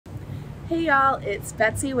Hey y'all, it's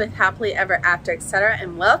Betsy with Happily Ever After Etc.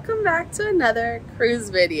 and welcome back to another cruise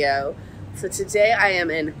video. So today I am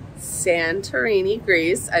in Santorini,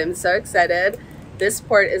 Greece. I'm so excited. This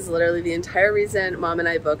port is literally the entire reason Mom and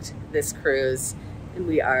I booked this cruise and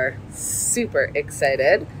we are super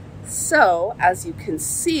excited. So as you can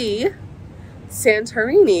see,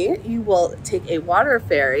 Santorini, you will take a water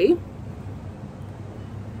ferry.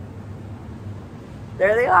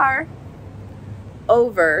 There they are.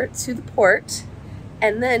 Over to the port,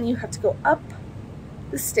 and then you have to go up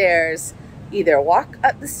the stairs, either walk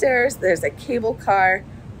up the stairs, there's a cable car,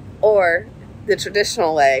 or the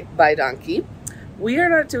traditional way by donkey. We are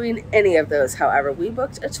not doing any of those, however. We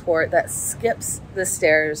booked a tour that skips the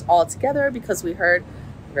stairs altogether because we heard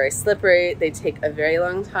they're very slippery, they take a very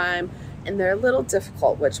long time, and they're a little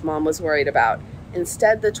difficult, which Mom was worried about.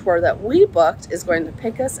 Instead, the tour that we booked is going to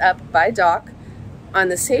pick us up by dock on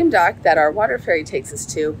the same dock that our water ferry takes us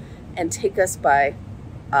to, and take us by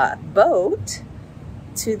boat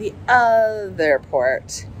to the other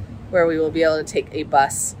port, where we will be able to take a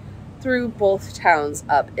bus through both towns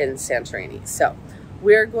up in Santorini. So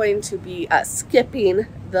we're going to be skipping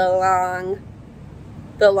the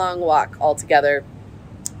long walk altogether,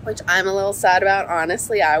 which I'm a little sad about.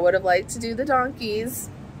 Honestly, I would have liked to do the donkeys,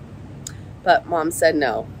 but Mom said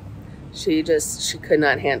no. She could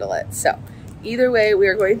not handle it. So either way, we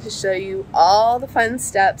are going to show you all the fun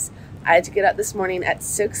steps. I had to get up this morning at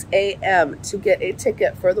 6 a.m. to get a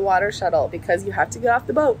ticket for the water shuttle because you have to get off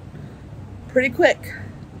the boat pretty quick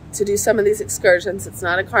to do some of these excursions. It's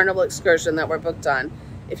not a Carnival excursion that we're booked on.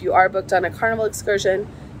 If you are booked on a Carnival excursion,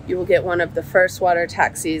 you will get one of the first water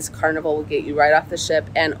taxis. Carnival will get you right off the ship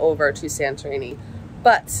and over to Santorini.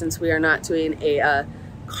 But since we are not doing a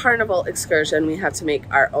Carnival excursion, we have to make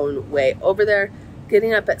our own way over there.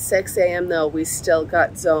 Getting up at 6 a.m. though, we still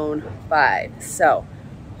got zone 5. So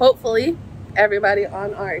hopefully everybody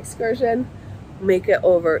on our excursion make it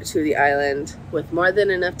over to the island with more than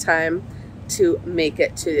enough time to make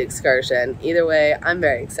it to the excursion. Either way, I'm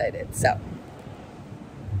very excited. So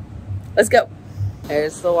let's go.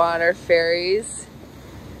 There's the water ferries.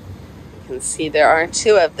 You can see there are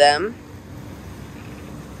 2 of them.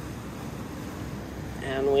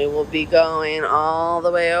 And we will be going all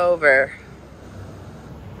the way over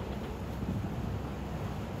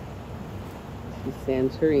to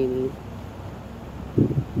Santorini.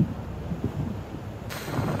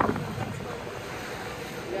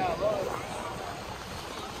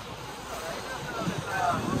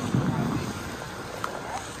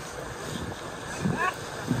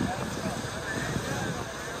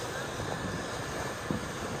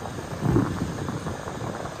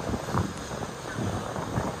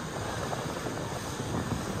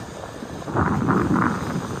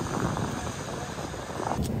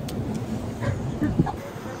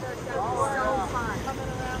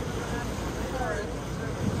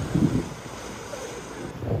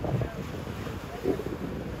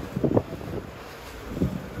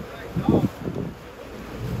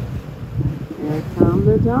 Here come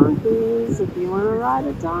the donkeys, if you want to ride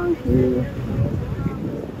a donkey.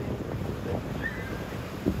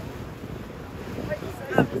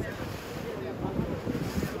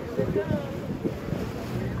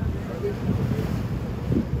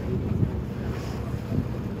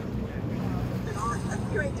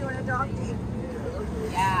 You ain't doing a donkey.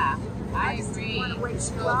 Yeah, I agree. Want to wait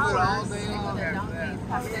 2 All hours. day long. The donkeys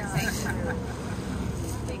have to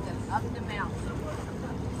take us up the mountain.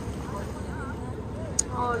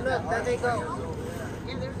 Oh, look, there they go.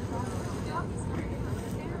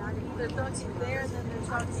 The donkey there, and then there's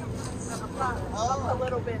donkey up a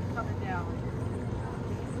little bit coming down.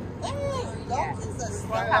 They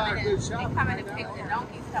come in to pick the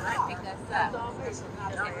donkeys, come and pick us up.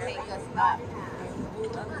 And take us up.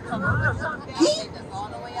 Take us all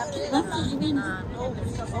the way up to the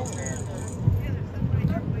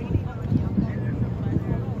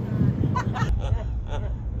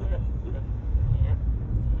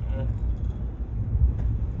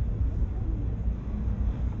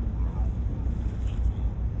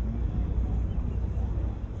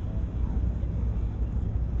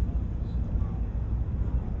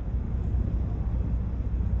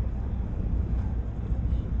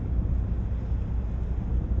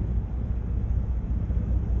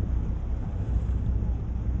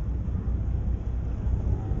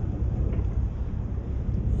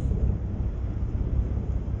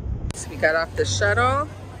We got off the shuttle,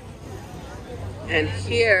 and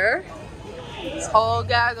here, this whole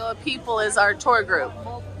gaggle of people is our tour group.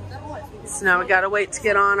 So now we gotta wait to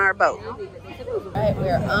get on our boat. All right,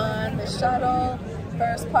 we're on the shuttle,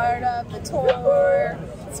 first part of the tour.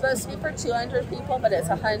 It's supposed to be for 200 people, but it's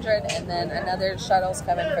 100, and then another shuttle's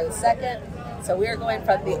coming for the second. So we are going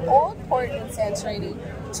from the old port in Santorini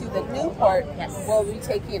to the new port. Yes. We'll be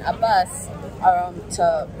taking a bus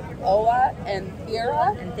to Oia and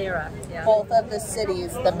Fira. Yeah. Both of the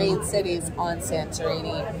cities, the main cities on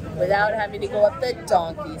Santorini, without having to go up the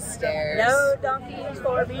donkey stairs. No donkeys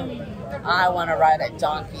for me. I want to ride a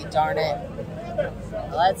donkey, darn it.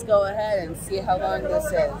 Let's go ahead and see how long this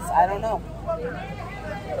is. I don't know.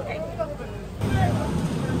 Okay.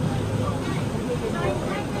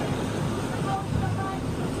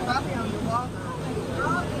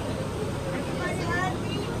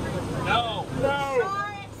 No.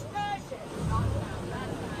 Shore excursions.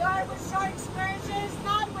 You're with shore excursions,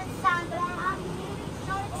 not with Sandra.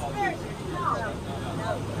 Shore excursions, no.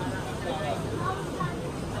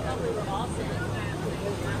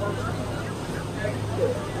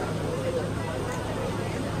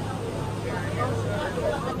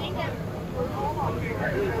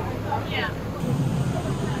 Yeah.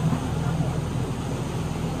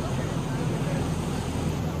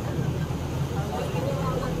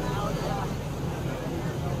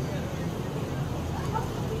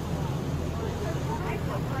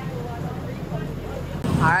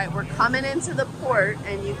 All right, we're coming into the port,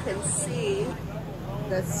 and you can see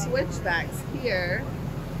the switchbacks here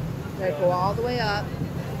that go all the way up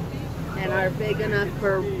and are big enough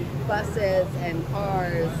for buses and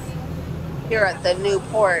cars here at the new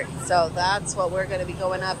port. So that's what we're going to be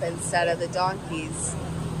going up instead of the donkeys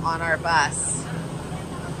on our bus.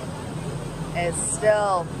 It's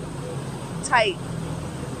still tight.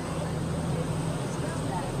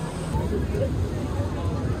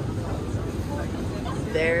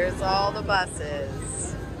 There's all the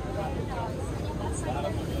buses.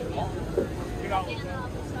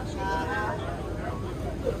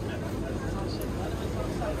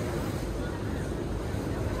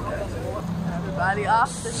 Everybody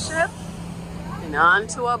off the ship and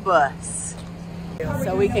onto a bus.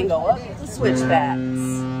 So we can go up the switchbacks.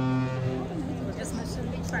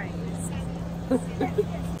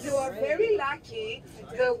 You are very lucky.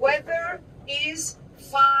 The weather is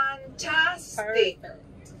fantastic.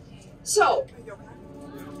 So,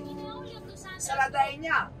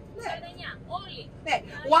 Saladegna.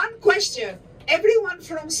 One question. Everyone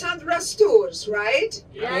from Sandra's tours, right?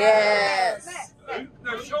 Yes.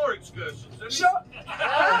 No, shore excursions. Sure.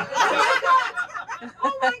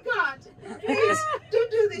 Oh my God. Please,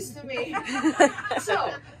 don't do this to me.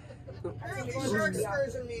 So, Shore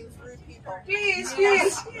excursion means 3 people. please,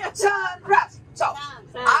 Sandra. So,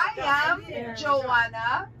 I am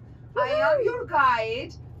Joanna. I am your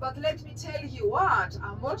guide, but let me tell you what,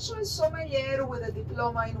 I'm also a sommelier with a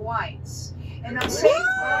diploma in wines. And I'm saying,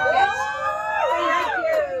 yes.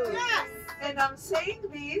 And I'm saying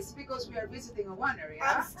this because we are visiting a winery.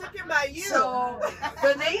 I'm sticking by you. So,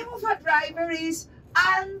 the name of our driver is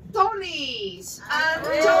Antonis.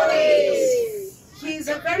 Antonis. He's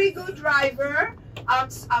a very good driver.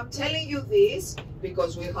 I'm telling you this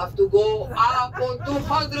because we have to go up on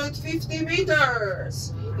 250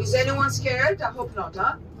 meters. Is anyone scared? I hope not,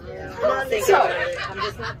 huh? So, I'm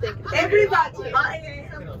just not thinking. everybody,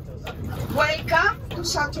 welcome to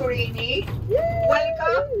Santorini.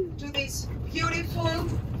 Welcome to this beautiful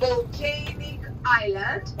volcanic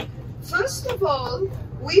island. First of all,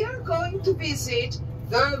 we are going to visit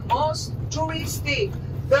the most touristic,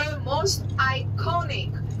 the most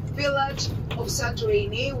iconic village of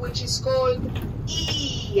Santorini, which is called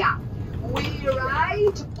Oia. We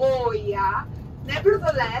write Oia,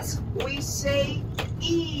 nevertheless we say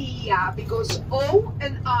Oia because O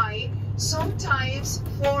and I sometimes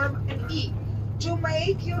form an E. To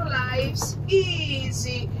make your lives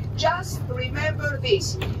easy, just remember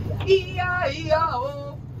this.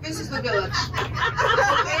 Oia. This is the village.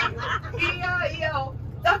 Okay? Oia.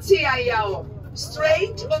 That's Oia.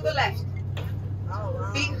 Straight on the left.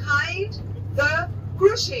 Behind the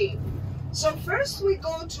cruise ship. So first we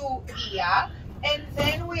go to Oia, and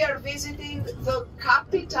then we are visiting the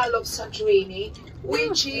capital of Santorini,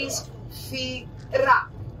 which is Fira.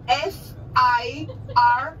 F-I-R-A.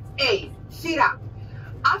 Fira.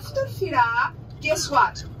 After Fira, guess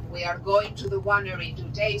what? We are going to the winery to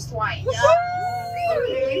taste wines.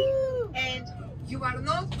 Okay? And you are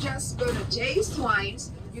not just going to taste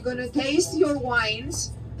wines, you're going to taste your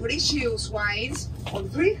wines, precious wines, on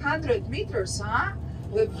 300 meters, huh?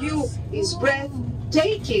 The view is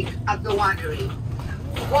breathtaking at the winery.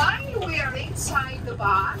 While we are inside the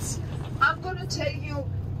bus, I'm going to tell you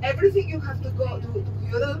everything you have to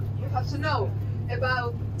you have to know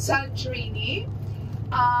about Santorini.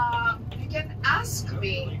 You can ask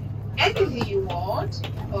me anything you want,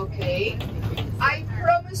 okay? I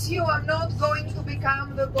promise you I'm not going to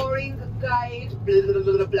become the boring guide, blah, blah,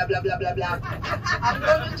 blah, blah, blah, blah, blah, blah. I'm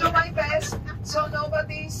going to do my best so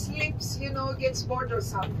nobody sleeps, you know, gets bored or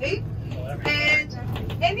something. And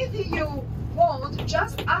anything you want,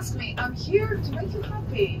 just ask me. I'm here to make you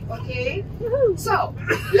happy, okay? So,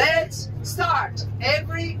 let's start.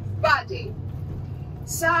 Everybody.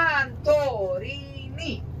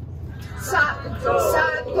 Santorini.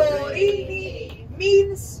 Santorini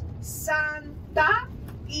means Santa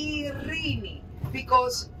Irini,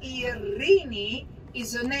 because Irini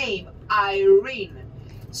is a name, Irene.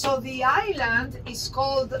 So the island is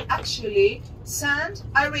called actually Saint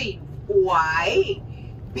Irene. Why?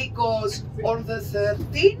 Because on the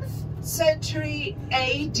 13th century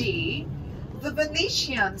AD, the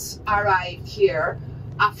Venetians arrived here.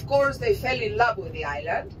 Of course, they fell in love with the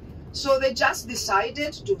island, so they just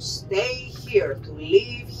decided to stay here, to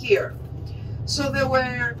live here. So they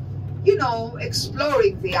were, you know,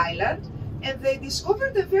 exploring the island, and they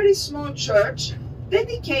discovered a very small church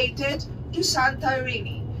dedicated to Santa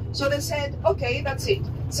Irene. So they said, okay, that's it.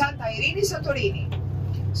 Santa Irene, Santorini.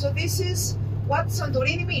 So this is what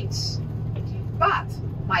Santorini means. But,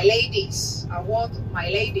 my ladies, I want my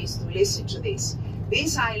ladies to listen to this.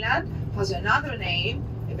 This island has another name,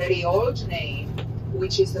 a very old name,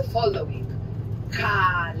 which is the following.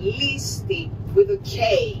 Callisti, with a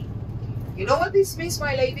K. You know what this means,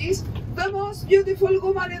 my ladies? The most beautiful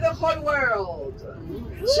woman in the whole world.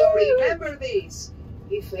 So remember this.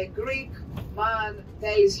 If a Greek man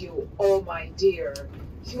tells you, oh my dear,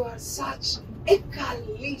 you are such a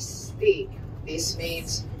Callisti, this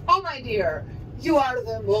means, oh my dear, you are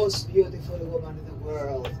the most beautiful woman in the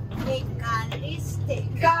world. Callisti.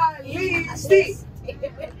 Callisti.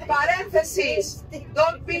 Parenthesis.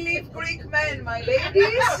 Don't believe Greek men, my ladies. You know?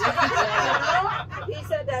 He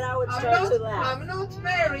said that I would start to laugh. I'm not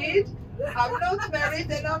married. I'm not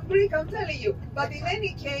married and I'm Greek, I'm telling you. But in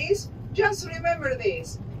any case, just remember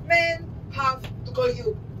this. Men have to call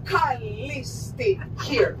you Callisti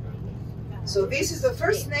here. So this is the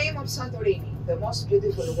first name of Santorini, the most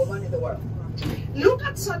beautiful woman in the world. Look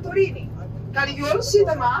at Santorini. Can you all see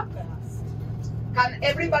the map? Can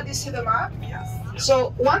everybody see the map? Yes.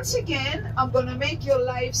 So once again, I'm going to make your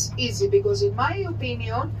lives easy because in my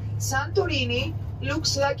opinion, Santorini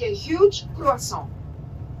looks like a huge croissant.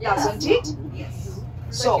 Doesn't it? Yes.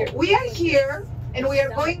 So we are here and we are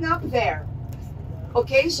going up there.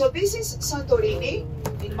 Okay, so this is Santorini.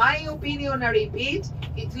 In my opinion, I repeat,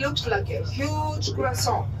 it looks like a huge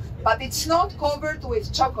croissant, but it's not covered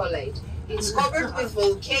with chocolate. It's covered with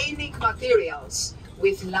volcanic materials,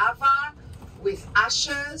 with lava, with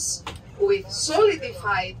ashes, with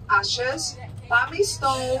solidified ashes, pumice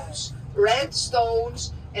stones, red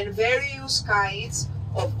stones, and various kinds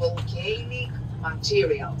of volcanic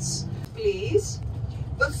materials. Please,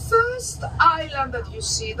 the first island that you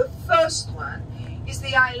see, the first one, is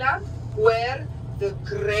the island where the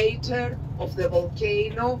crater of the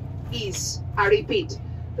volcano is. I repeat,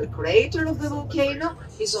 the crater of the volcano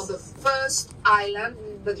is on the first island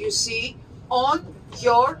that you see on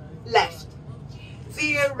your left.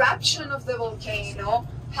 The eruption of the volcano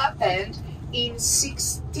happened in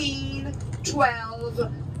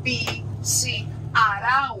 1612 BC,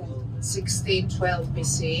 around 1612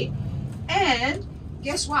 BC, and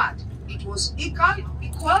guess what? It was equal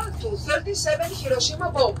to 37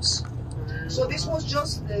 Hiroshima bombs. So this was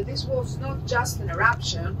not just an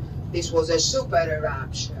eruption, this was a super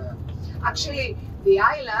eruption. Actually, the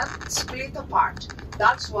island split apart.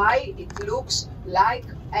 That's why it looks like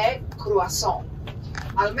a croissant.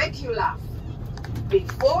 I'll make you laugh.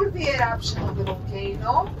 Before the eruption of the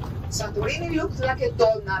volcano, Santorini looked like a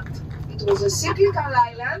donut. It was a cyclical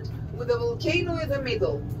island with a volcano in the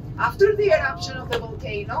middle. After the eruption of the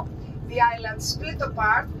volcano, the island split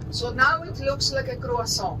apart, so now it looks like a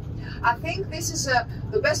croissant. I think this is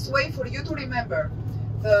the best way for you to remember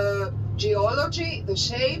the geology, the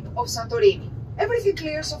shape of Santorini. Everything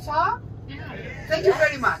clear so far? Thank you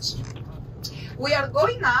very much. We are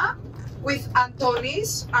going up with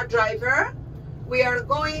Antonis, our driver. We are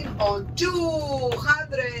going on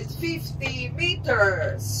 250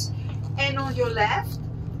 meters. And on your left,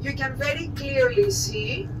 you can very clearly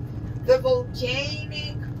see the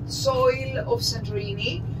volcanic soil of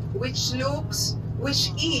Santorini, which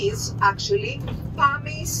is actually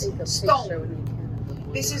pumice stone.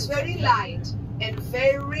 This is very light and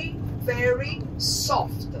very, very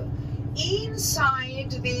soft.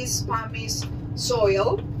 Inside this pumice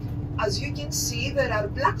soil, as you can see, there are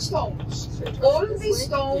black stones. All these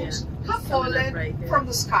stones have fallen from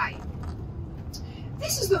the sky.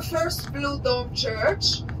 This is the first blue dome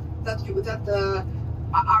church that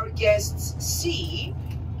our guests see,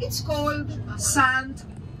 it's called Sant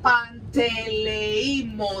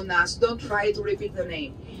Panteleimonas. Don't try to repeat the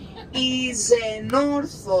name. Is an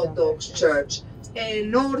Orthodox church.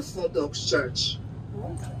 An Orthodox church.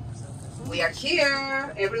 We are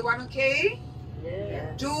here. Everyone okay?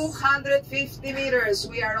 Yeah. 250 meters.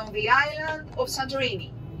 We are on the island of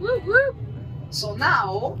Santorini. Woo woo. So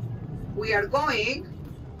now we are going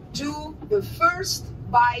to the first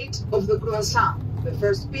bite of the croissant, the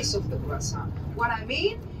first piece of the croissant. What I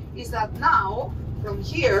mean is that now from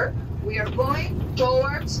here we are going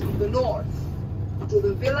towards the north to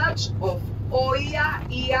the village of Oia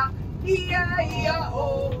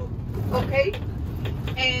okay?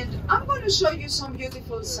 And I'm going to show you some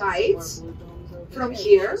beautiful sights from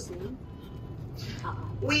here.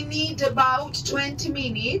 We need about 20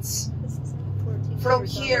 minutes from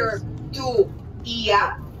here to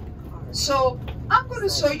Ia. So I'm going to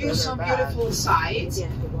show you some beautiful sights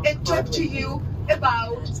and talk to you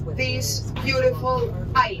about this beautiful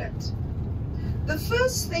island. The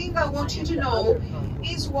first thing I want you to know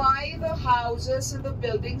is why the houses and the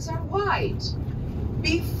buildings are white.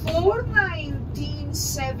 Before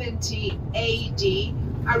 1970 AD,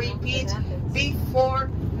 I repeat, before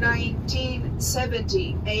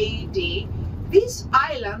 1970 AD, this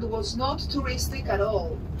island was not touristic at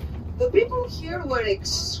all. The people here were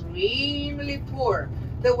extremely poor.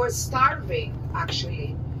 They were starving,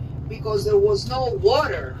 actually, because there was no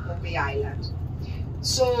water on the island.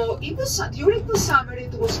 So during the summer,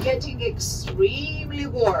 it was getting extremely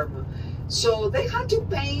warm. So they had to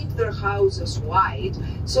paint their houses white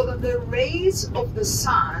so that the rays of the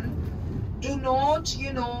sun do not,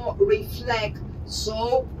 reflect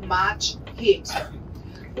so much heat.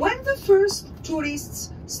 When the first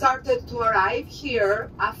tourists started to arrive here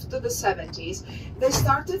after the 70s, they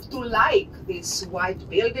started to like these white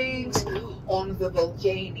buildings on the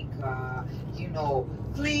volcanic,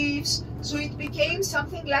 cliffs. So it became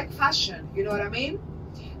something like fashion, you know what I mean?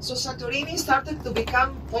 So Santorini started to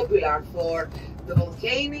become popular for the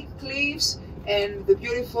volcanic cliffs and the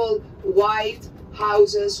beautiful white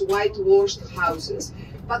houses, whitewashed houses.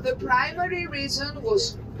 But the primary reason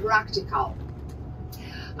was practical.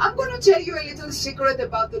 I'm going to tell you a little secret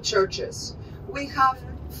about the churches. We have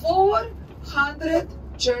 400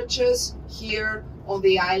 churches here on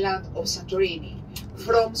the island of Santorini,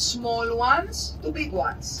 from small ones to big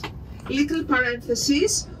ones. Little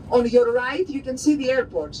parenthesis, on your right you can see the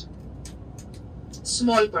airport.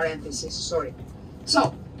 Small parenthesis, sorry.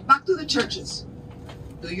 So, back to the churches.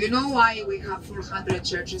 Do you know why we have 400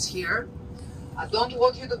 churches here? I don't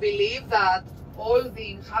want you to believe that all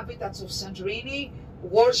the inhabitants of Santorini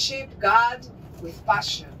worship God with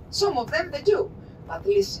passion. Some of them they do, but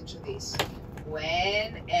listen to this.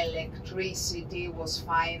 When electricity was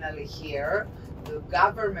finally here, the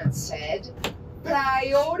government said,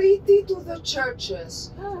 priority to the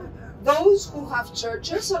churches. Those who have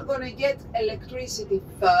churches are going to get electricity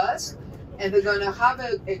first, and they're going to have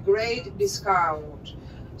a great discount.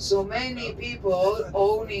 So many people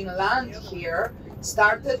owning land here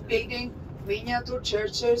started building miniature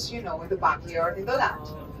churches, in the backyard in the land.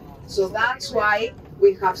 So that's why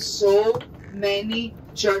we have so many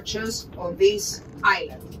churches on this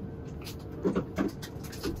island.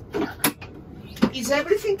 Is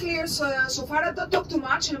everything clear so far? I don't talk too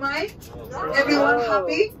much, am I? Everyone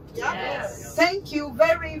happy? Yes. Thank you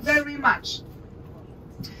very, very much.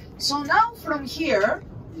 So now from here,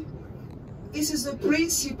 this is the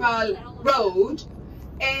principal road,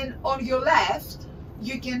 and on your left,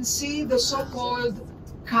 you can see the so-called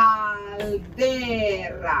caldera.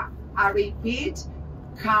 I repeat,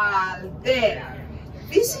 caldera.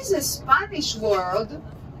 This is a Spanish word,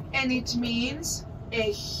 and it means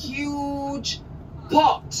a huge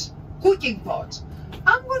pot, cooking pot.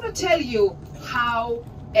 I'm going to tell you how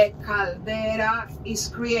a caldera is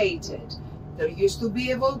created. There used to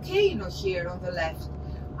be a volcano here on the left.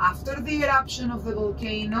 After the eruption of the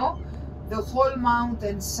volcano, the whole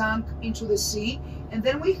mountain sank into the sea, and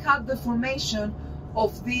then we had the formation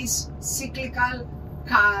of this cyclical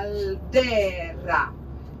caldera.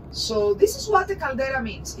 So this is what a caldera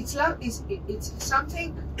means. It's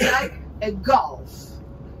something like a gulf.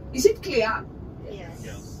 Is it clear?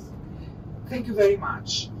 Yes. Thank you very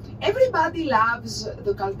much. Everybody loves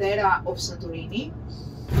the caldera of Santorini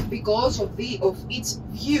because of its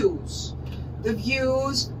views. The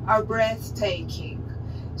views are breathtaking.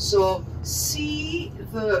 So see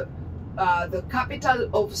the capital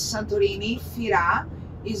of Santorini, Fira,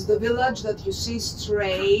 is the village that you see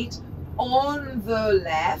straight on the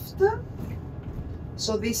left.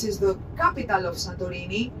 So this is the capital of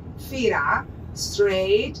Santorini, Fira,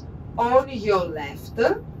 straight on your left.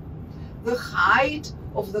 The height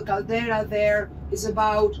of the caldera there is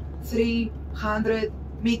about 300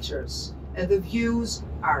 meters, and the views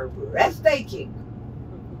are breathtaking.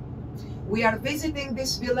 We are visiting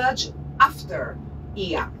this village after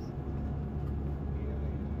Oia.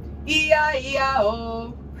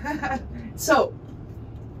 Oia, So,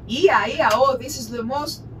 Oia, this is the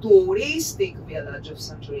most touristic village of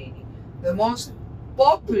Santorini, the most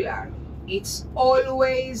popular. It's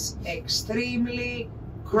always extremely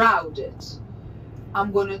crowded.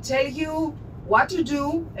 I'm gonna tell you what to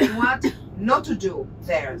do and what not to do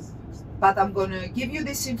there, but I'm gonna give you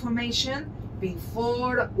this information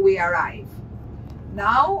before we arrive.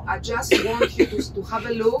 Now I just want you to have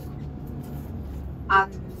a look at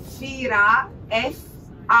Fira,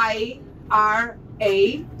 F-I-R-A,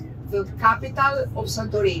 the capital of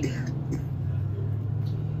Santorini.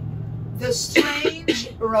 The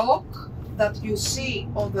strange rock that you see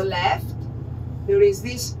on the left, there is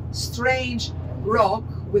this strange rock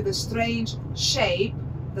with a strange shape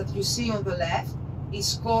that you see on the left,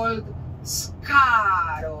 is called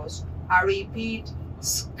Scaros. I repeat,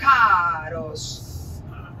 Scaros.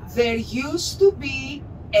 There used to be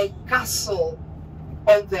a castle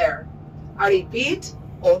on there. I repeat,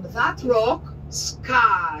 on that rock,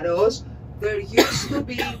 Scaros, there used to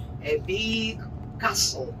be a big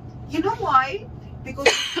castle. You know why? Because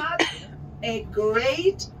we had a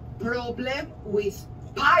great problem with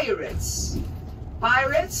pirates.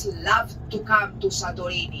 Pirates loved to come to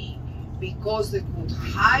Santorini because they could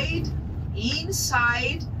hide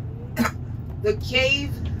inside the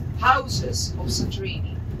cave houses of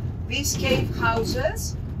Santorini. These cave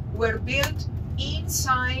houses were built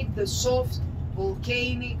inside the soft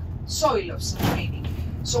volcanic soil of Santorini.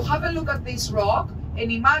 So have a look at this rock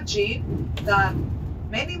and imagine that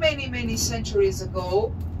many centuries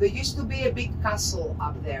ago there used to be a big castle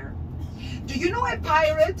up there. Do you know a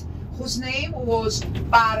pirate whose name was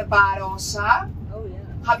Barbarossa? Oh yeah.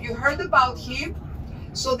 Have you heard about him?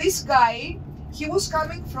 So this guy, he was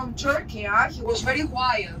coming from Turkey. He was very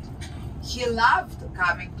wild. He loved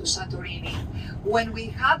coming to Santorini. When we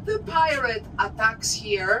had the pirate attacks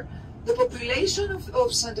here, the population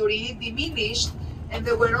of Santorini diminished and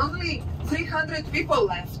there were only 300 people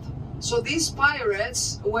left. So these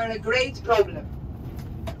pirates were a great problem.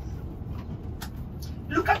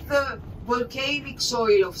 Look at the volcanic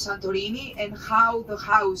soil of Santorini and how the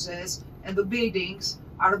houses and the buildings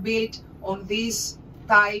are built on this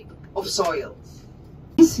type of soil.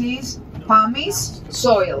 This is pumice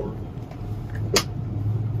soil.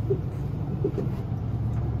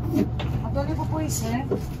 Αντώνη, πού είσαι?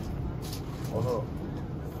 Εδώ.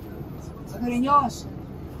 Σαντορινιός.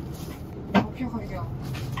 Από ποιο χωριό?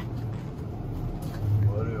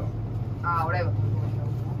 Ωραίο. Α, ωραίο το χωριό.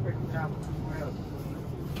 Μπράβο, ωραίο.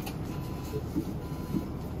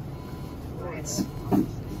 Έτσι. Δεν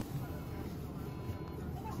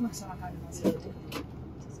έχουμε ξανακάνει μαζί.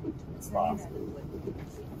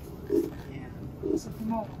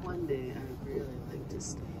 One day I'd really like to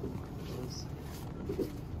stay in those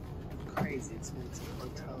crazy expensive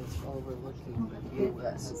hotels overlooking the view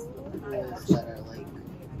that has the pools that are like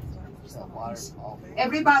the waterfall.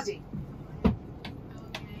 Everybody,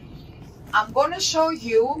 I'm gonna show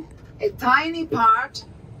you a tiny part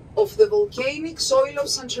of the volcanic soil of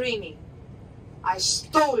Santorini. I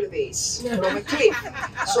stole this from a cliff,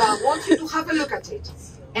 so I want you to have a look at it.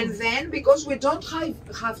 And then, because we don't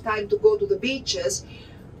have time to go to the beaches,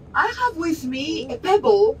 I have with me a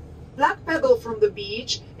pebble, black pebble from the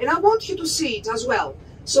beach, and I want you to see it as well.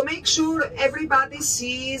 So make sure everybody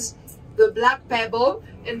sees the black pebble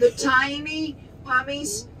and the tiny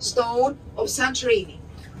pumice stone of Santorini.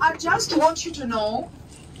 I just want you to know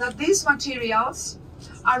that these materials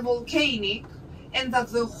are volcanic and that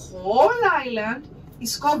the whole island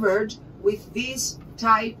is covered with this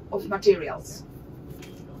type of materials.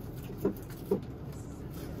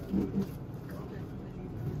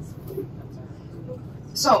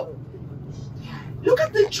 So, look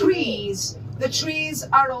at the trees. The trees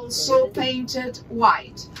are also painted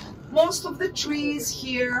white. Most of the trees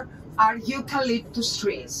here are eucalyptus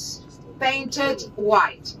trees, painted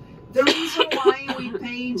white. The reason why we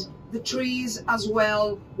paint the trees as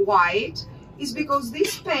well white is because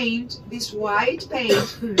this paint, this white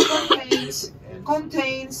paint,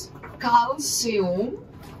 contains calcium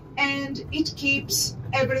and it keeps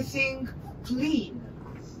everything clean.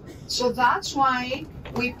 So that's why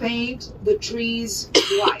we paint the trees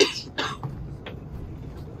white.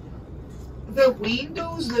 The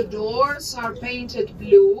windows, the doors are painted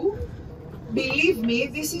blue. Believe me,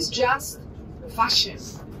 this is just fashion.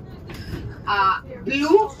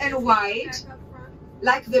 Blue and white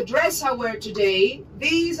like the dress I wear today,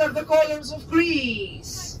 these are the colors of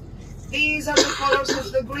Greece. These are the colors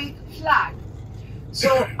of the Greek flag. So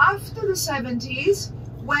after the 70s,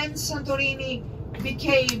 when Santorini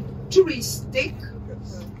became touristic,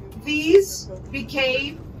 these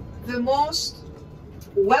became the most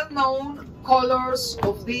well-known colors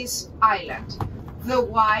of this island, the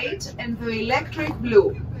white and the electric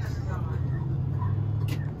blue.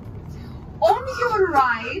 On your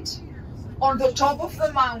right, on the top of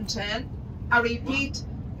the mountain, I repeat,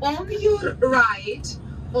 on your right,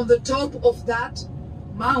 on the top of that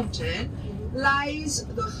mountain, lies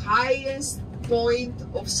the highest point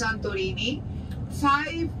of Santorini,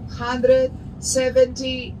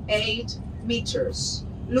 578 meters.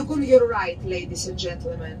 Look on your right, ladies and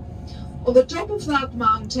gentlemen. On the top of that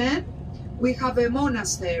mountain, we have a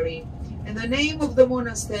monastery, and the name of the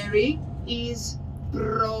monastery is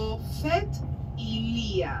Prophet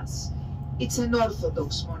Elias. It's an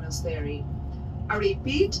Orthodox monastery. I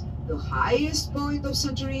repeat, the highest point of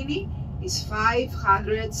Santorini is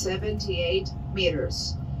 578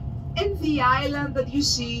 meters. And the island that you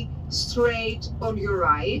see straight on your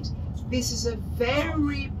right, this is a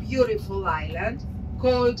very beautiful island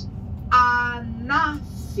called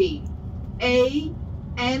Anafi.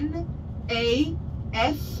 A-N-A-F-E.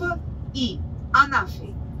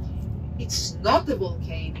 Anafi. It's not a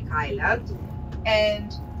volcanic island,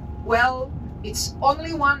 and well, it's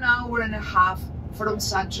only 1 hour and a half from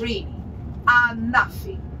Santorini.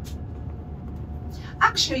 Anafi.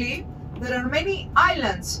 Actually, there are many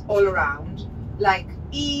islands all around, like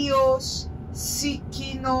Ios,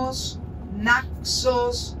 Sikinos,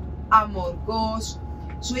 Naxos, Amorgos.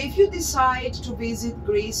 So if you decide to visit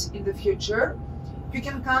Greece in the future, you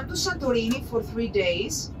can come to Santorini for 3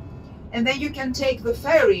 days, and then you can take the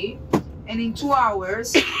ferry and in 2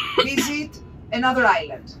 hours visit another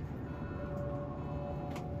island.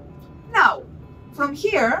 Now, from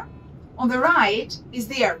here, on the right is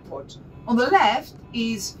the airport. On the left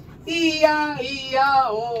is Ia, Ia,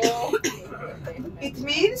 O. It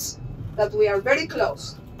means that we are very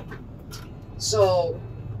close. So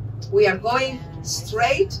we are going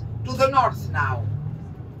straight to the north now.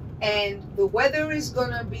 And the weather is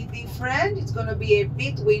gonna be different. It's gonna be a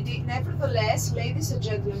bit windy. Nevertheless, ladies and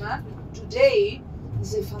gentlemen, today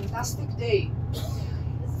is a fantastic day.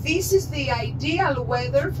 This is the ideal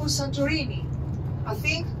weather for Santorini. I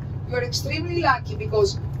think you're extremely lucky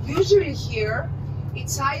because usually here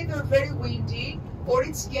it's either very windy or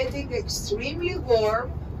it's getting extremely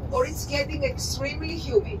warm or it's getting extremely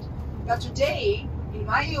humid. But today, in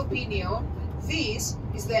my opinion, this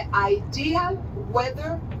is the ideal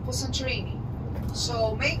weather for Santorini.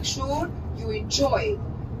 So make sure you enjoy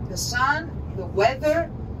the sun, the weather,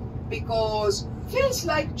 because it feels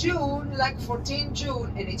like June, like 14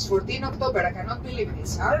 June, and it's 14 October. I cannot believe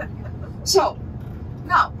this, huh? So,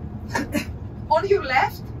 now, on your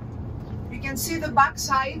left, you can see the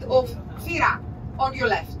backside of Fira, on your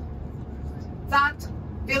left. That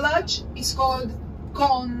village is called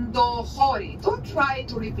Kondohori. Don't try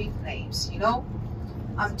to repeat names, you know.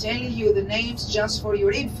 I'm telling you the names just for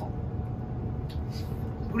your info.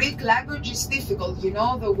 Greek language is difficult, you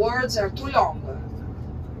know, the words are too long.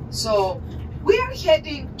 So we are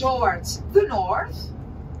heading towards the north.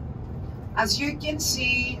 As you can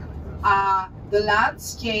see, the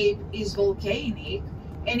landscape is volcanic,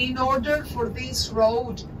 and in order for this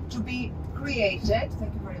road to be created,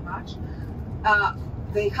 thank you very much,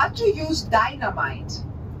 they had to use dynamite.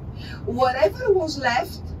 Whatever was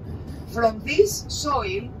left from this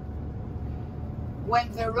soil,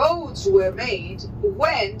 when the roads were made,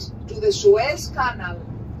 went to the Suez Canal.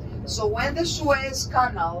 So when the Suez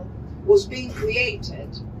Canal was being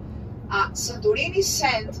created, Santorini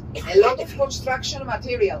sent a lot of construction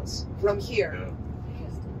materials from here,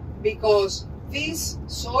 because this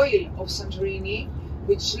soil of Santorini,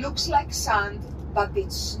 which looks like sand, but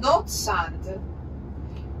it's not sand,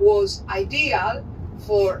 was ideal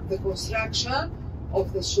for the construction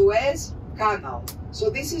of the Suez Canal. So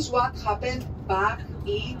this is what happened back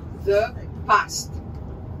in the past.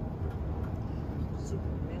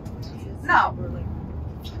 Now,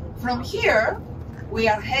 from here, we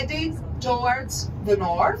are heading towards the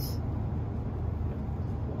north.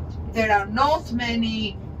 There are not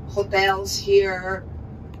many hotels here,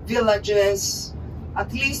 villages,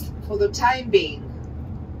 at least for the time being.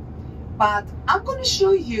 But I'm going to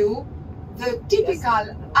show you the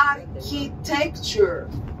typical architecture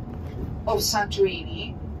of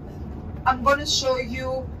Santorini. I'm going to show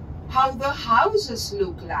you how the houses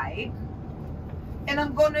look like, and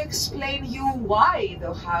I'm going to explain you why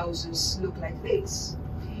the houses look like this.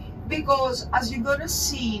 Because as you're going to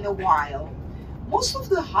see in a while, Most of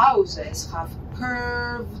the houses have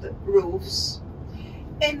curved roofs,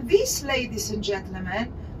 and this, ladies and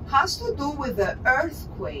gentlemen, has to do with the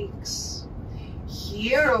earthquakes.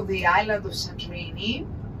 Here on the island of Santorini,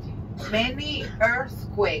 many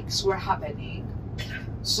earthquakes were happening.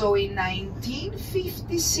 So in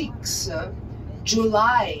 1956,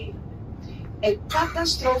 July, a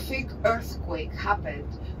catastrophic earthquake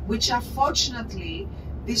happened, which unfortunately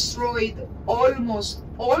destroyed almost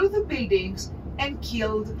all the buildings and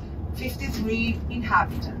killed 53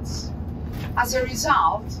 inhabitants. As a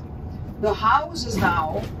result, the houses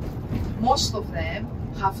now, most of them,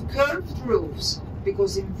 have curved roofs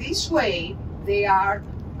because in this way they are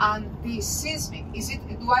anti-seismic.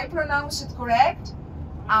 Do I pronounce it correct?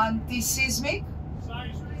 Anti-seismic?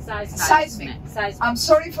 Seismic. I'm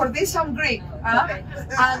sorry for this, I'm Greek.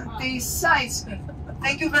 Anti-seismic.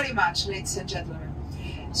 Thank you very much, ladies and gentlemen.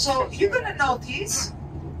 So you're going to notice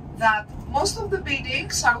that most of the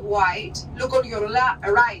buildings are white. Look on your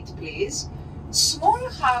right, please. Small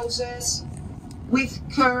houses with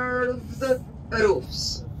curved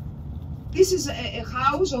roofs. This is a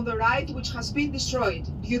house on the right which has been destroyed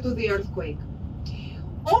due to the earthquake.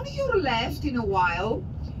 On your left, in a while,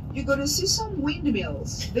 you're going to see some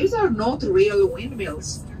windmills. These are not real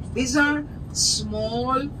windmills. These are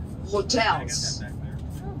small hotels.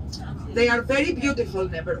 They are very beautiful,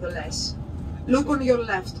 nevertheless. Look on your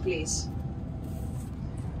left, please.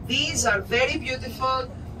 These are very beautiful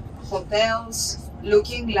hotels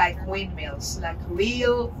looking like windmills, like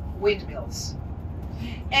real windmills.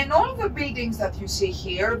 And all the buildings that you see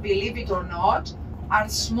here, believe it or not, are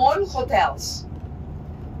small hotels.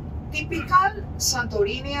 Typical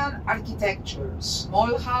Santorinian architecture.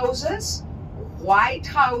 Small houses, white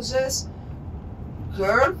houses,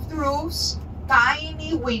 curved roofs,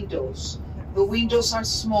 tiny windows. The windows are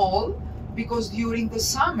small because during the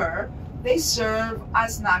summer they serve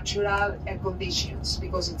as natural air conditions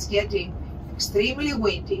because it's getting extremely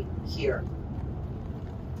windy here.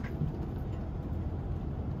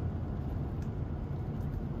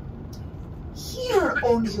 Here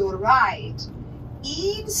on your right,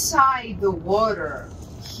 inside the water,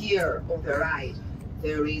 here on the right,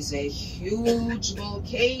 there is a huge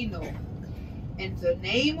volcano. And the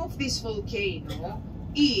name of this volcano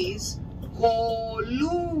is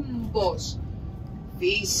Columbus.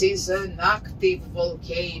 This is an active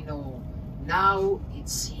volcano. Now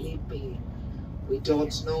it's sleeping. We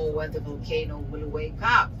don't know when the volcano will wake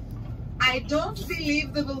up. I don't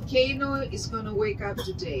believe the volcano is going to wake up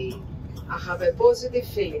today. I have a positive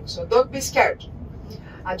feeling, so don't be scared.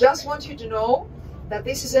 I just want you to know that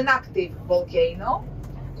this is an active volcano,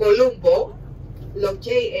 Columbo.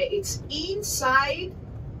 It's inside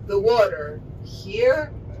the water,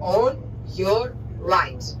 here on your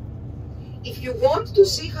right. If you want to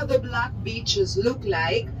see how the black beaches look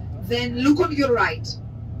like, then look on your right.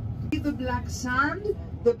 See the black sand,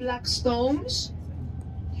 the black stones.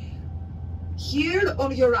 Here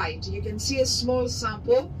on your right, you can see a small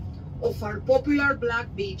sample of our popular black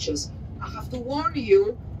beaches. I have to warn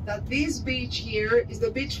you that this beach here is the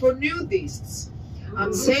beach for nudists.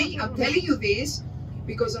 I'm telling you this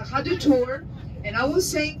because I had a tour and I was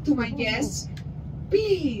saying to my guests,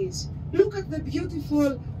 please look at the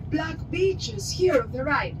beautiful black beaches here on the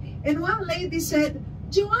right. And one lady said,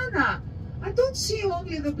 Joanna, I don't see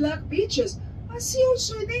only the black beaches, I see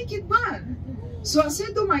also a naked man. So I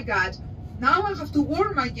said, oh my God, now I have to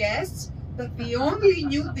warn my guests that the only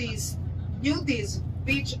nudist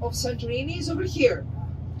beach of Santorini is over here.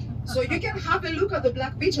 So you can have a look at the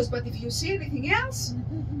black beaches, but if you see anything else,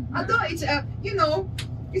 I don't, it's you know,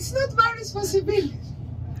 it's not my responsibility.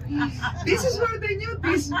 This is where the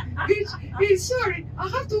nudist beach is. Sorry, I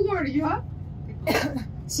have to warn you, huh?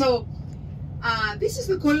 So this is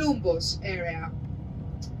the Columbus area.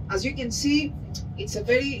 As you can see, it's a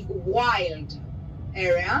very wild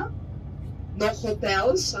area. No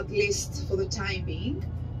hotels, at least for the time being.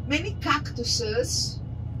 Many cactuses,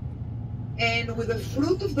 and with the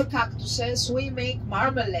fruit of the cactuses we make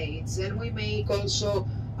marmalades and we make also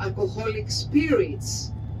alcoholic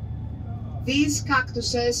spirits. These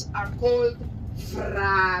cactuses are called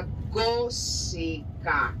fragosica,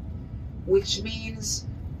 which means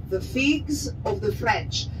the figs of the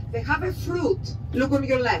French. They have a fruit, look on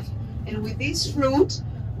your left, and with this fruit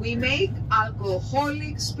we make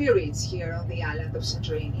alcoholic spirits here on the island of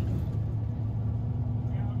Santorini.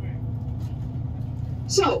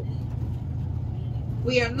 So,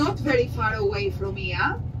 we are not very far away from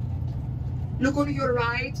here. Look on your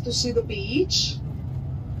right to see the beach.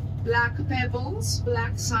 Black pebbles,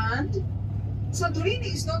 black sand.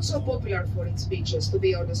 Santorini is not so popular for its beaches, to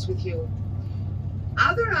be honest with you.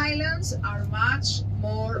 Other islands are much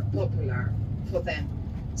more popular for them.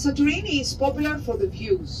 Santorini is popular for the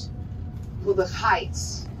views, for the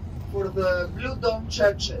heights, for the blue dome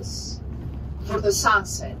churches, for the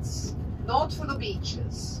sunsets, not for the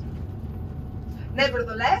beaches.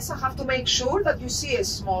 Nevertheless, I have to make sure that you see a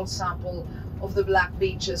small sample of the black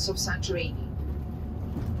beaches of Santorini.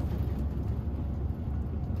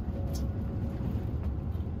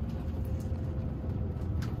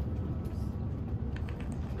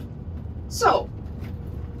 So,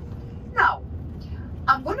 now,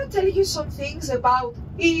 I'm going to tell you some things about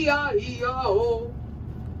E-I-E-I-O.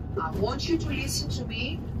 I want you to listen to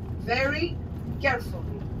me very carefully.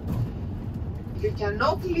 You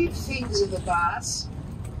cannot leave things in the bus,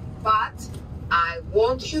 but I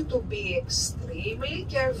want you to be extremely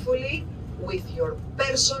carefully with your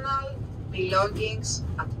personal belongings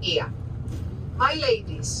at IA. My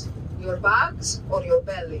ladies, your bags or your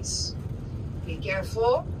bellies. Be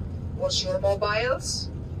careful. Wash your mobiles,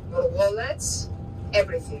 your wallets,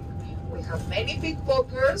 everything. We have many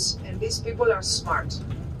pickpockets and these people are smart.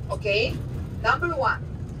 Okay? Number one.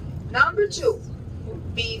 Number two,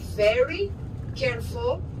 be very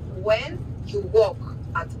careful when you walk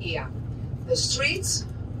at IA. The streets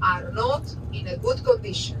are not in a good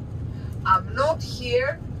condition. I'm not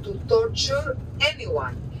here to torture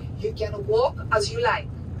anyone. You can walk as you like.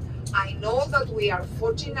 I know that we are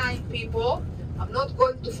 49 people. I'm not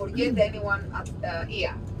going to forget anyone at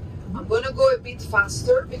IA. I'm going to go a bit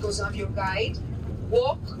faster because I'm your guide.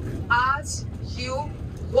 Walk as you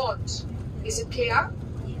want. Is it clear?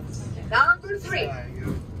 Yes. Number three.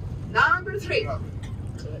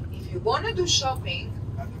 If you want to do shopping,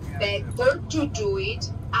 better to do it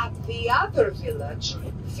at the other village,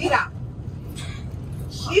 Fira.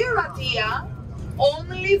 Here at IA,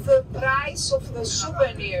 only the price of the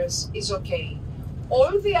souvenirs is okay.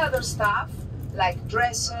 All the other stuff, like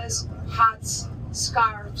dresses, hats,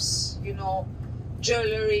 scarves, you know,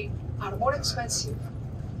 jewelry, are more expensive.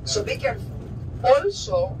 So be careful.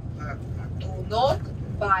 Also, do not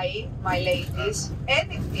buy, my ladies,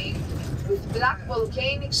 anything with black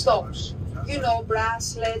volcanic stones. You know,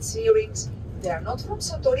 bracelets, earrings. They are not from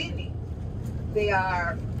Santorini. They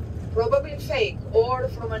are probably fake or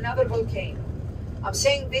from another volcano. I'm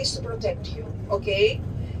saying this to protect you, okay?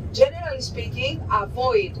 Generally speaking,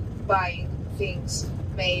 avoid buying things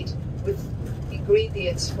made with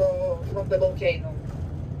ingredients from the volcano,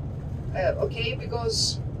 okay,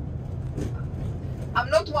 because I'm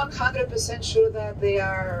not 100% sure that they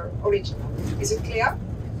are original. Is it clear?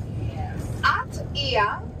 Yes. At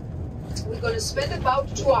IA, we're going to spend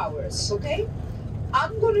about 2 hours, okay?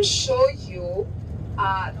 I'm going to show you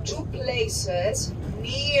 2 places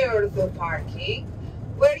near the parking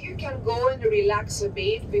where you can go and relax a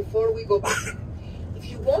bit before we go back. If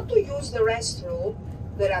you want to use the restroom,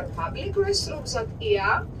 there are public restrooms at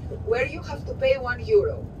IA where you have to pay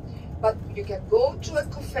 €1. But you can go to a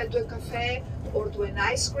cafe or to an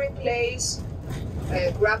ice cream place,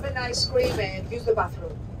 grab an ice cream and use the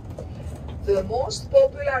bathroom. The most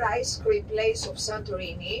popular ice cream place of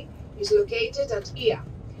Santorini is located at IA.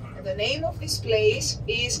 And the name of this place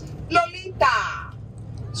is Lolita.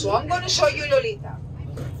 So I'm going to show you Lolita.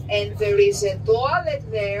 And there is a toilet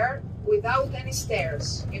there without any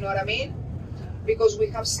stairs, you know what I mean? Because we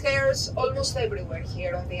have stairs almost everywhere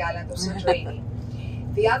here on the island of Santorini.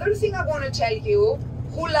 The other thing I want to tell you,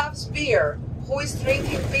 who loves beer? Who is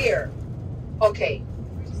drinking beer? Okay,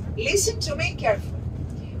 listen to me carefully.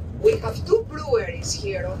 We have 2 breweries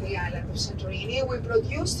here on the island of Santorini. We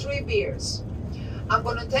produce 3 beers. I'm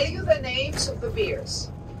going to tell you the names of the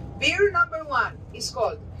beers. Beer number 1 is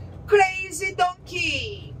called Crazy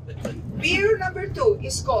Donkey. Beer number 2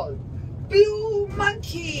 is called Blue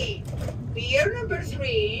Monkey. Beer number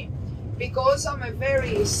 3, because I'm a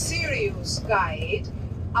very serious guide,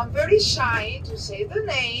 I'm very shy to say the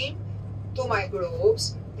name to my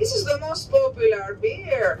groups. This is the most popular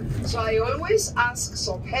beer, so I always ask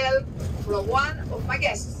some help from one of my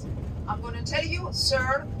guests. I'm going to tell you,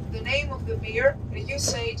 sir, the name of the beer, and you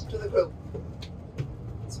say it to the group.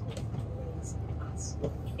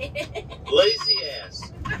 Lazy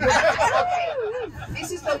ass. Okay.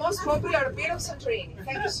 This is the most popular beer of Santorini.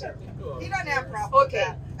 Thank you, sir. You don't have a problem.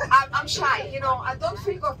 Okay. I'm shy, you know, I don't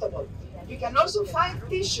feel comfortable. You can also find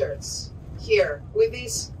t-shirts here with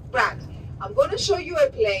this brand. I'm going to show you a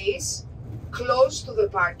place close to the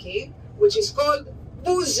parking, which is called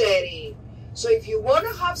Boozery. So if you want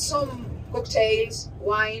to have some cocktails,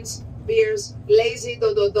 wines, beers, lazy ...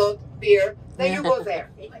 beer, then you go there.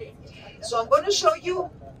 So I'm going to show you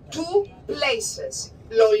 2 places.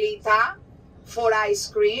 Lolita for ice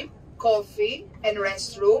cream, coffee, and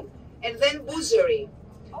restroom. and then boozery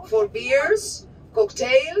for beers,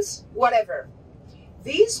 cocktails, whatever.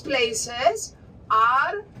 These places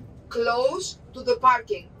are close to the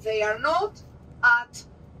parking. They are not at,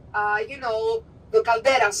 you know, the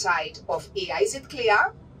caldera side of Oia. Is it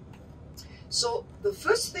clear? So the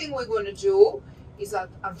first thing we're going to do is that,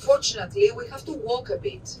 unfortunately, we have to walk a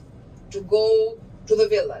bit to go to the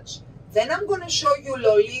village. Then I'm going to show you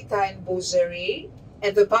Lolita and Boozery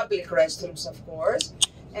and the public restrooms, of course.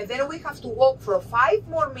 And then we have to walk for 5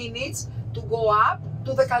 more minutes to go up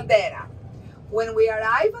to the caldera. When we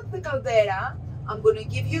arrive at the caldera, I'm going to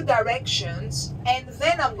give you directions and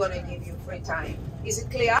then I'm going to give you free time. Is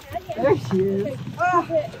it clear? There she is. Oh.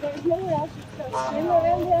 There's nowhere else to go. Swim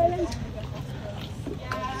around the island. Yeah,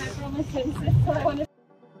 I promise you.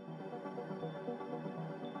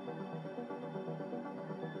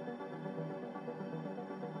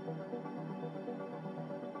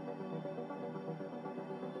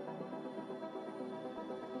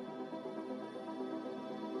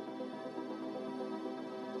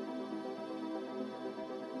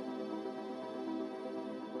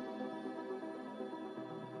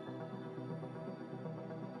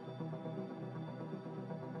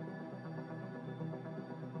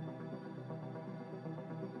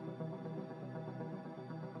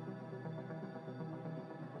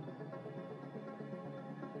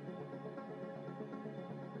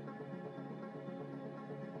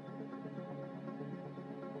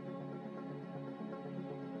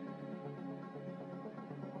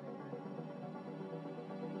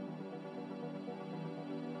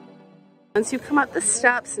 Once you come up the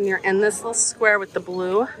steps and you're in this little square with the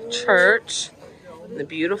blue church, and the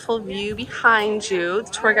beautiful view behind you, the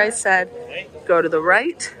tour guide said, go to the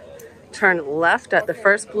right, turn left at the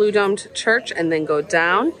first blue domed church, and then go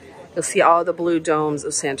down. You'll see all the blue domes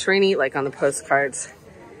of Santorini, like on the postcards.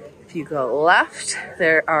 If you go left,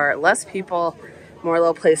 there are less people, more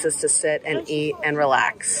little places to sit and eat and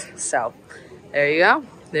relax. So there you go.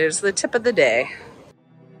 There's the tip of the day.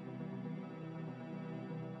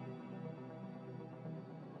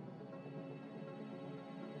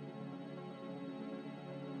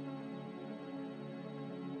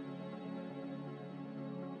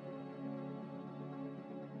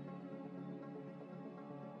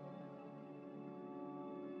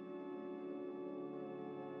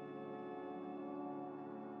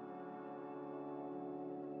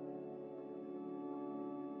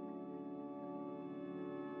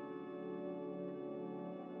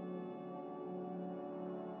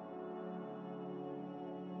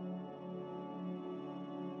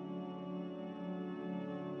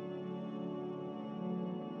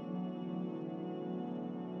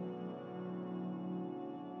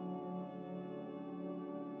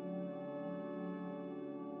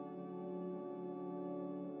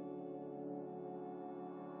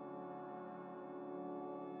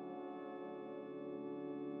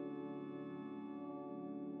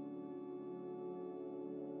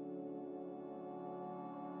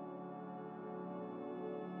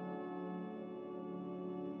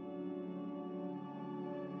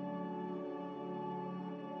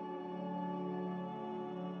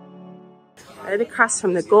 Right across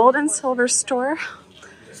from the gold and silver store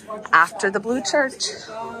after the blue church.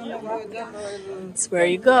 That's where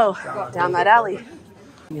you go, down that alley.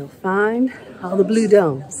 You'll find all the blue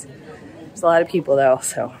domes. There's a lot of people though,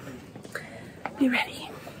 so be ready.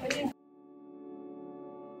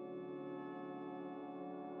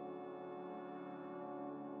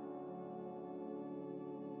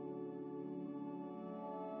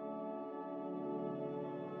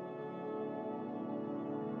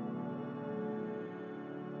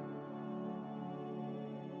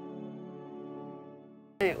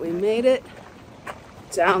 We made it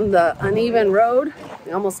down the uneven road.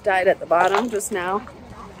 We almost died at the bottom just now.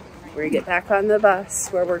 We're gonna get back on the bus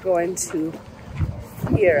where we're going to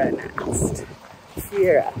Fira next.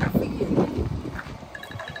 Fira.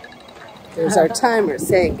 There's our timer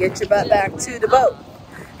saying, get your butt back to the boat.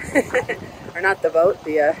 Or not the boat,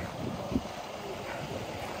 the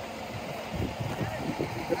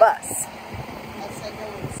bus.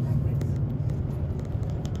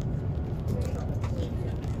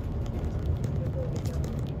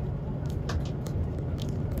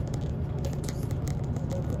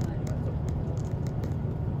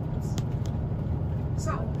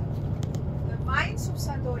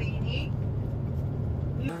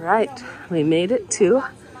 All right, we made it to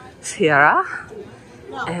Fira,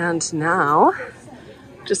 and now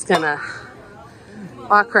just gonna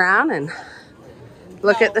walk around and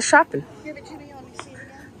look at the shopping.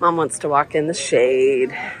 Mom wants to walk in the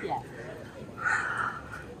shade.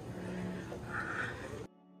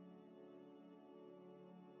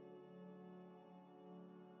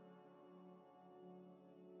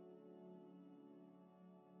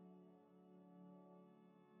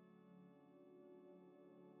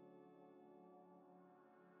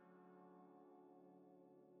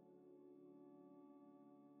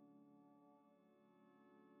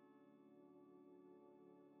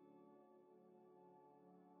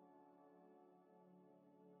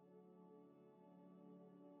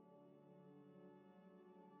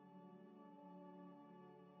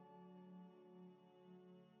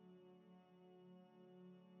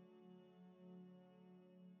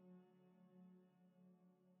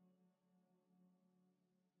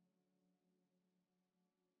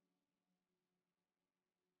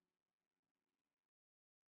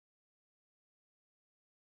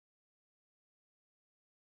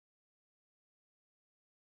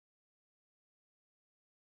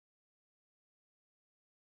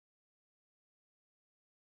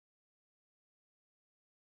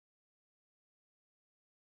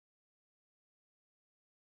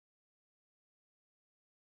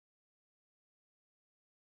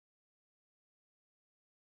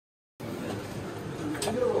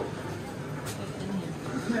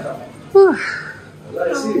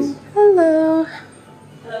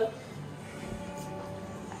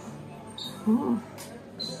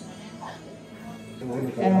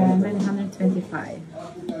 125.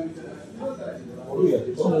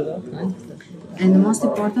 And the most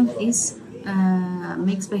important is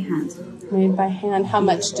mixed by hand. Made by hand. How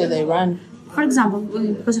much do they run? For example,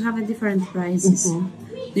 because you have a different prices.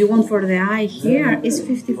 The one for the eye here is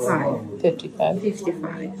 55. 55.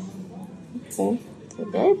 55. Okay. They're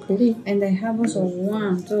very pretty. And I have also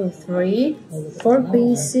 1, 2, 3, 4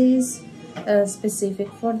 pieces specific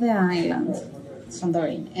for the island,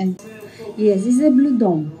 Santorini. And yes, this is the blue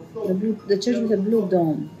dome, the church with the blue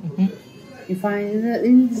dome. You find it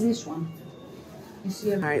in this one. You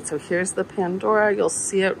see it. All right, so here's the Pandora. You'll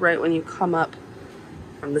see it right when you come up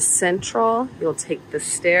from the central. You'll take the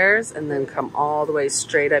stairs and then come all the way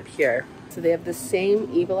straight up here. So they have the same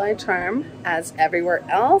evil eye charm as everywhere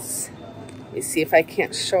else. Let me see if I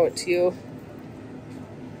can't show it to you.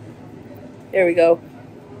 There we go.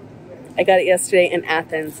 I got it yesterday in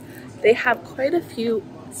Athens. They have quite a few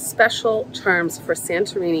special charms for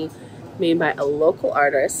Santorini made by a local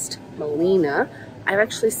artist, Lena. I've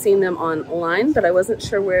actually seen them online, but I wasn't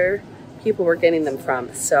sure where people were getting them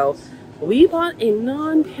from. So we bought a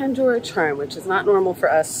non-Pandora charm, which is not normal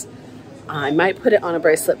for us. I might put it on a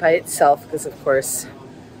bracelet by itself because, of course,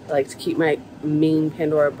 I like to keep my main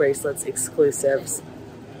Pandora bracelets exclusives.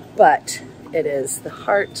 But it is the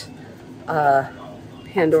heart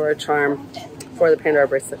Pandora charm for the Pandora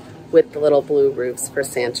bracelet with the little blue roofs for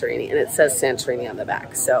Santorini. And it says Santorini on the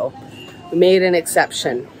back. So we made an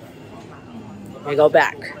exception. We go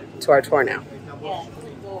back to our tour now.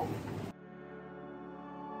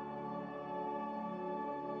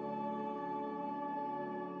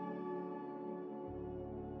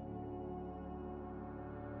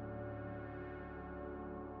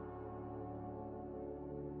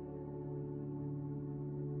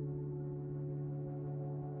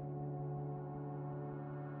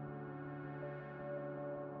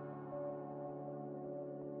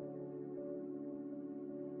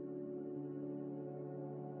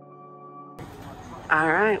 All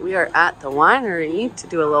right, we are at the winery to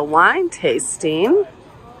do a little wine tasting.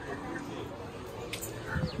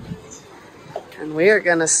 And we are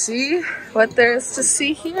gonna see what there is to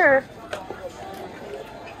see here.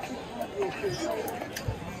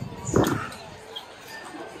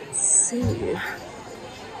 Let's see.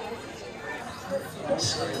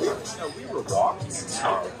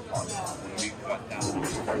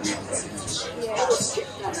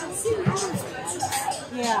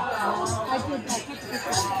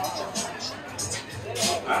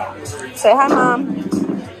 Say hi, Mom.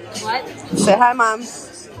 What? Say hi, Mom.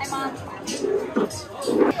 Hi, Mom.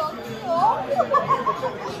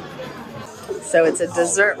 So it's a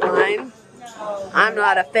dessert wine. I'm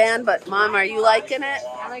not a fan, but Mom, are you liking it?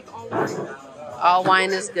 I like all wine. All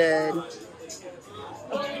wine is good.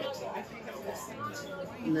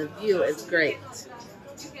 And the view is great.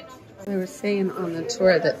 They were saying on the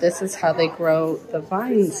tour that this is how they grow the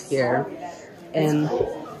vines here in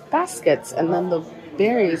baskets, and then the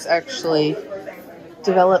berries actually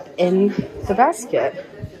develop in the basket.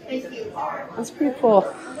 That's pretty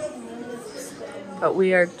cool. But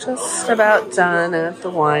we are just about done at the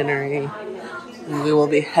winery, and we will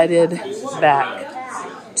be headed back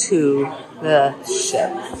to the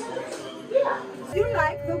ship. Do you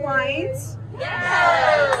like the wines?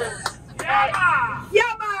 Yes!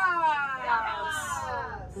 Yamas!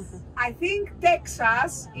 I think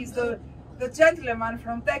Texas is the gentleman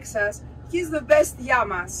from Texas. He's the best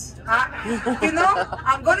yamas. Huh? You know,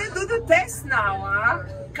 I'm gonna do the test now. Huh?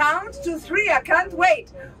 Count to 3. I can't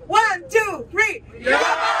wait. 1, 2, 3.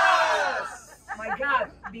 Yamas! My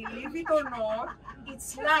God, believe it or not,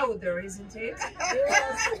 it's louder, isn't it?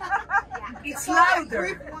 It's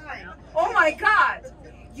louder. Oh my God.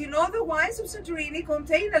 You know the wines of Santorini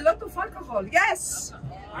contain a lot of alcohol. Yes.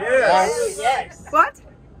 Yes. Yes. But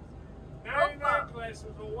oh my God. Oh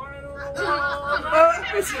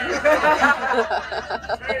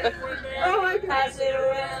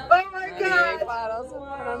my God.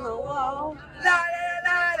 La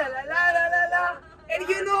la la la la la la la. And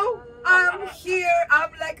you know, I'm here,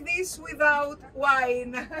 I'm like this without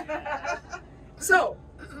wine. So,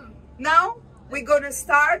 now we're gonna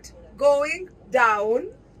start going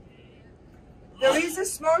down. There is a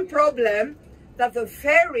small problem that the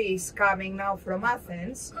ferry is coming now from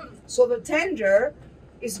Athens, so the tender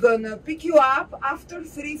is gonna pick you up after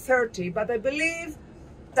 3:30, but I believe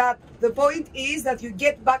that the point is that you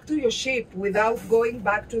get back to your ship without going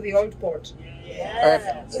back to the old port.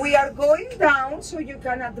 Yes. We are going down so you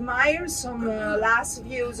can admire some last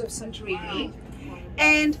views of Santorini,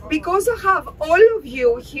 and because I have all of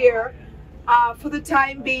you here for the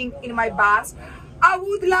time being in my bus, I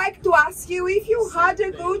would like to ask you if you had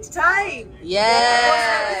a good time.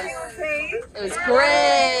 Yes. Was everything okay? It was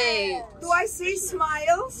great. Do I see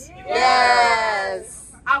smiles?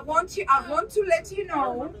 Yes. I want to let you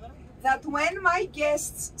know that when my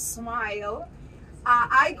guests smile,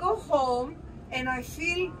 I go home and I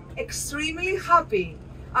feel extremely happy.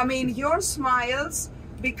 I mean, your smiles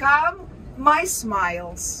become my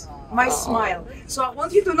smiles, my smile. So I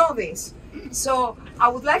want you to know this. So I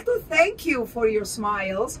would like to thank you for your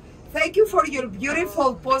smiles. Thank you for your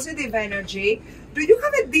beautiful positive energy. Do you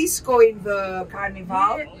have a disco in the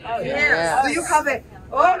carnival? Oh, yes. Do you have a,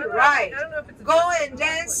 all right. Go and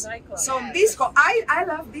dance some disco. I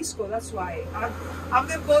love disco, that's why. I'm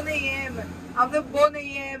the Bonnie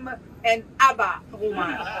M and ABBA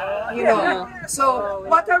woman, you know. So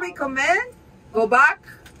what I recommend, go back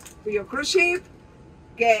to your cruise ship,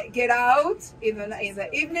 get out in the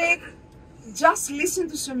evening, just listen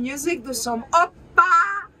to some music, do some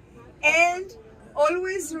oppa, and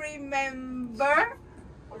always remember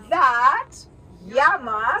that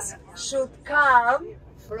llamas should come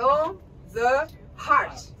from the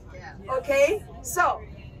heart. Okay? So,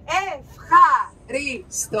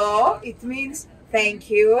 Evharisto, it means thank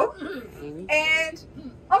you. And,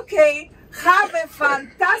 okay, have a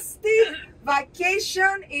fantastic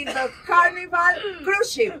vacation in the Carnival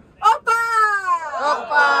cruise ship. Opa!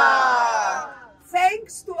 Opa!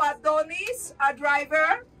 Thanks to Adonis, our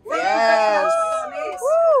driver. Thank Yes. you very much, Adonis.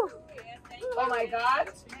 Oh my God.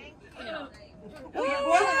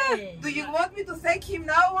 Do you want me to thank him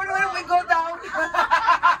now or when we go down?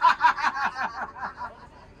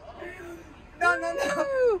 No.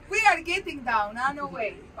 We are getting down. No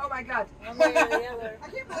way. Oh my God. I can't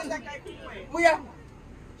believe that guy couldn't wait. We are.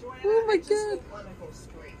 Oh my God.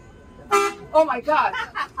 Oh my God.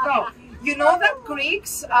 No. You know that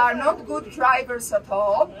Greeks are not good drivers at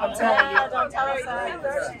all. I'm telling you. Don't tell us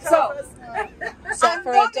that. So, Except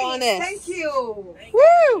for Adonis, Adonis. thank you.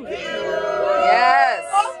 Woo! Yes.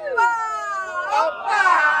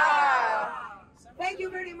 Opa! Thank you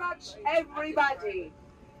very much, everybody.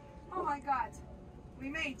 Oh my God, we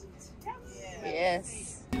made it.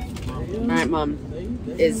 Yes. All right, Mom.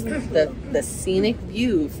 Is the scenic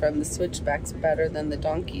view from the switchbacks better than the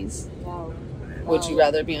donkeys? No. Would you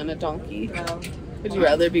rather be on a donkey? No. Would you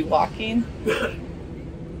rather be walking?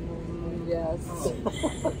 Yes.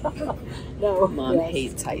 No. Mom Yes.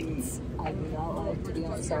 hates heights. I do not like to be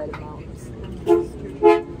on the side of mountains.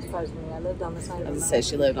 Surprised me. I lived on the side of I a was mountain. say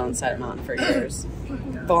she lived on the side of a mountain for years.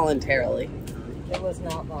 Voluntarily. It was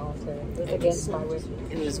not voluntary. It was against my wishes.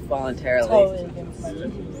 It was voluntarily. Totally against my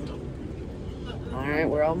wishes. Alright,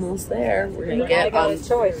 we're almost there. We're gonna I get got on a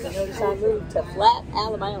choice. You notice I moved to Flat,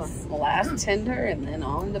 Alabama. the last tender and then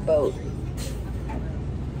on the boat.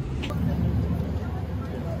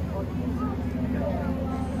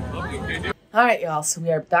 Alright, y'all, so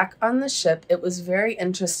we are back on the ship. It was very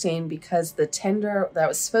interesting because the tender that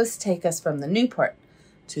was supposed to take us from the new port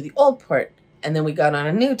to the old port, and then we got on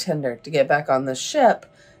a new tender to get back on the ship,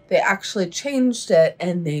 they actually changed it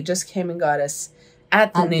and they just came and got us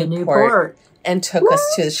at the new port and took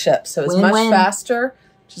us to the ship. So it was much faster,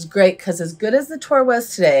 which is great because as good as the tour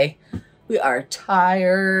was today, we are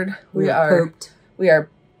tired. We are pooped. We are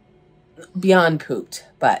beyond pooped,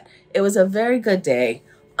 but it was a very good day.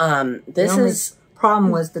 The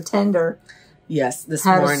problem was the tender. Yes, this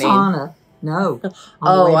had morning. A sauna. No.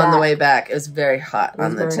 On the way back. It was very hot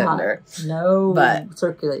on the tender. Hot. No but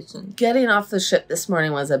circulation. Getting off the ship this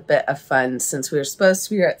morning was a bit of fun since we were supposed to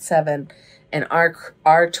be here at 7 and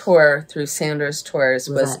our tour through Sandra's tours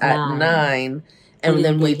was at 9 and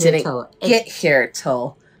then we didn't get here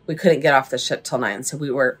till we couldn't get off the ship till 9. So we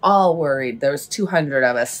were all worried. There was 200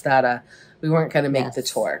 of us that we weren't going to make the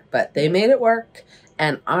tour, but they made it work.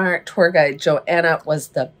 And our tour guide, Joanna, was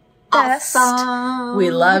the best. Awesome. We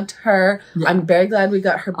loved her. Yeah. I'm very glad we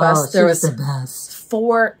got her bus. There was the best.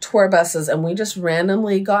 4 tour buses, and we just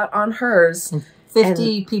randomly got on hers. And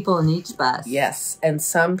 50 people in each bus. Yes. And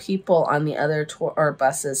some people on the other tour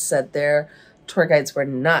buses said their tour guides were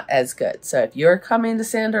not as good. So if you're coming to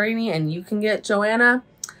Santorini and you can get Joanna,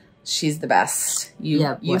 she's the best.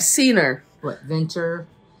 You've seen her. What, Venture?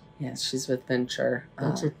 Yes, she's with Venture.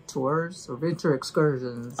 Venture Tours or Venture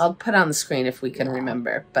Excursions. I'll put on the screen if we can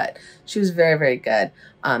remember. But she was very, very good.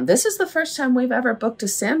 This is the first time we've ever booked a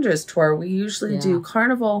Sandra's tour. We usually do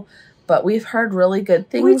Carnival, but we've heard really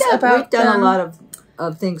good things about them. We've done a lot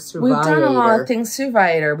of things through Viator. We've done a lot of things through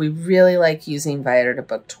Viator. We really like using Viator to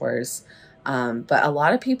book tours. But a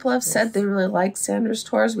lot of people have said they really like Sandra's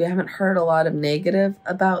tours. We haven't heard a lot of negative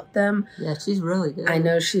about them. Yeah, she's really good. I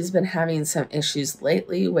know she's been having some issues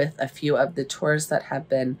lately with a few of the tours that have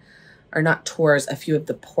been or not tours, a few of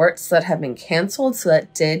the ports that have been canceled. So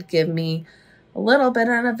that did give me a little bit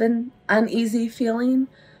of an uneasy feeling.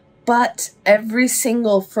 But every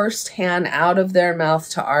single firsthand out of their mouth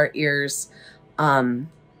to our ears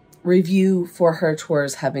review for her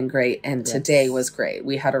tours have been great. And today was great.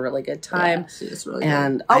 We had a really good time. Yeah, she was really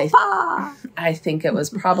and good. I think it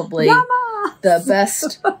was probably the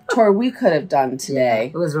best tour we could have done today.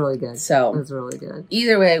 Yeah, it was really good. So it was really good.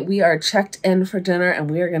 Either way, we are checked in for dinner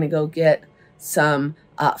and we are going to go get some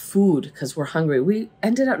food because we're hungry. We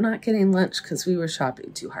ended up not getting lunch because we were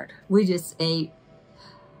shopping too hard. We just ate.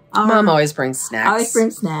 Mom always brings snacks. I always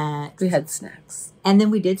bring snacks. We had snacks. And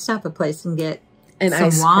then we did stop a place and get and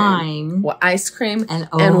some wine. Well, ice cream and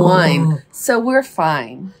wine. So we're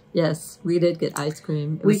fine. Yes, we did get ice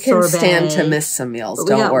cream. We can stand to miss some meals.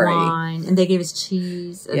 Don't worry. Wine, and they gave us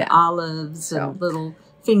cheese and olives and little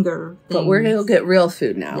finger things. But we're going to go get real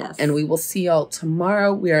food now. Yes. And we will see y'all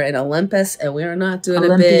tomorrow. We are in Olympus and we are not doing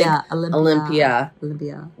Olympia.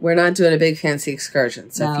 We're not doing a big fancy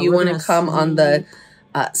excursion. So No, if you we're want to gonna come on the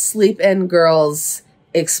sleep. Sleep In Girls,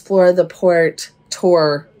 Explore the Port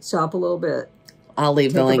tour, Shop a little bit. I'll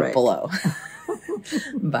leave the Take a link break. below.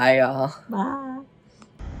 Bye, y'all. Bye.